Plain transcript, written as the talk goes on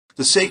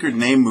The sacred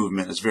name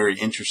movement is very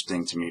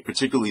interesting to me,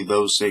 particularly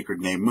those sacred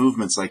name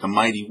movements like A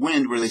Mighty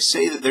Wind, where they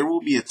say that there will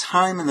be a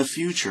time in the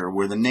future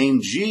where the name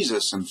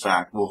Jesus, in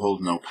fact, will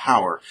hold no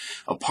power.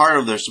 A part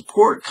of their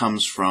support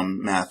comes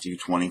from Matthew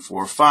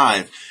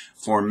 24:5.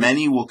 For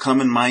many will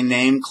come in my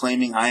name,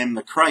 claiming I am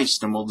the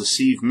Christ, and will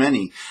deceive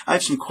many. I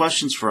have some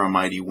questions for A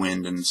Mighty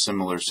Wind and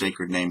similar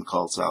sacred name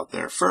cults out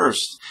there.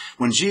 First,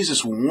 when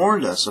Jesus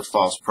warned us of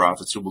false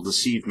prophets who will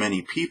deceive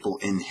many people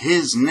in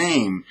his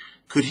name,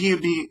 could he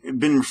have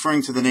been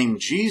referring to the name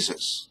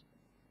Jesus?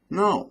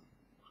 No.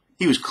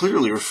 He was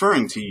clearly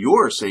referring to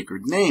your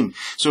sacred name.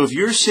 So if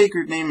your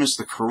sacred name is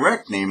the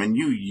correct name and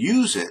you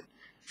use it,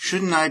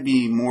 shouldn't I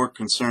be more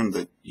concerned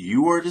that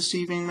you are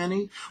deceiving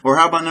many? Or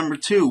how about number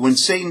 2? When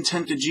Satan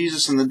tempted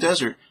Jesus in the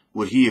desert,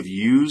 would he have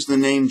used the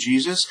name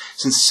Jesus?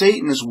 Since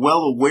Satan is well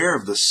aware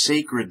of the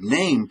sacred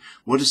name,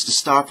 what is to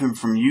stop him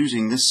from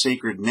using this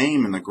sacred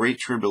name in the Great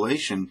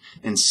Tribulation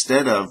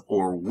instead of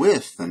or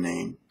with the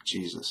name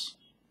Jesus?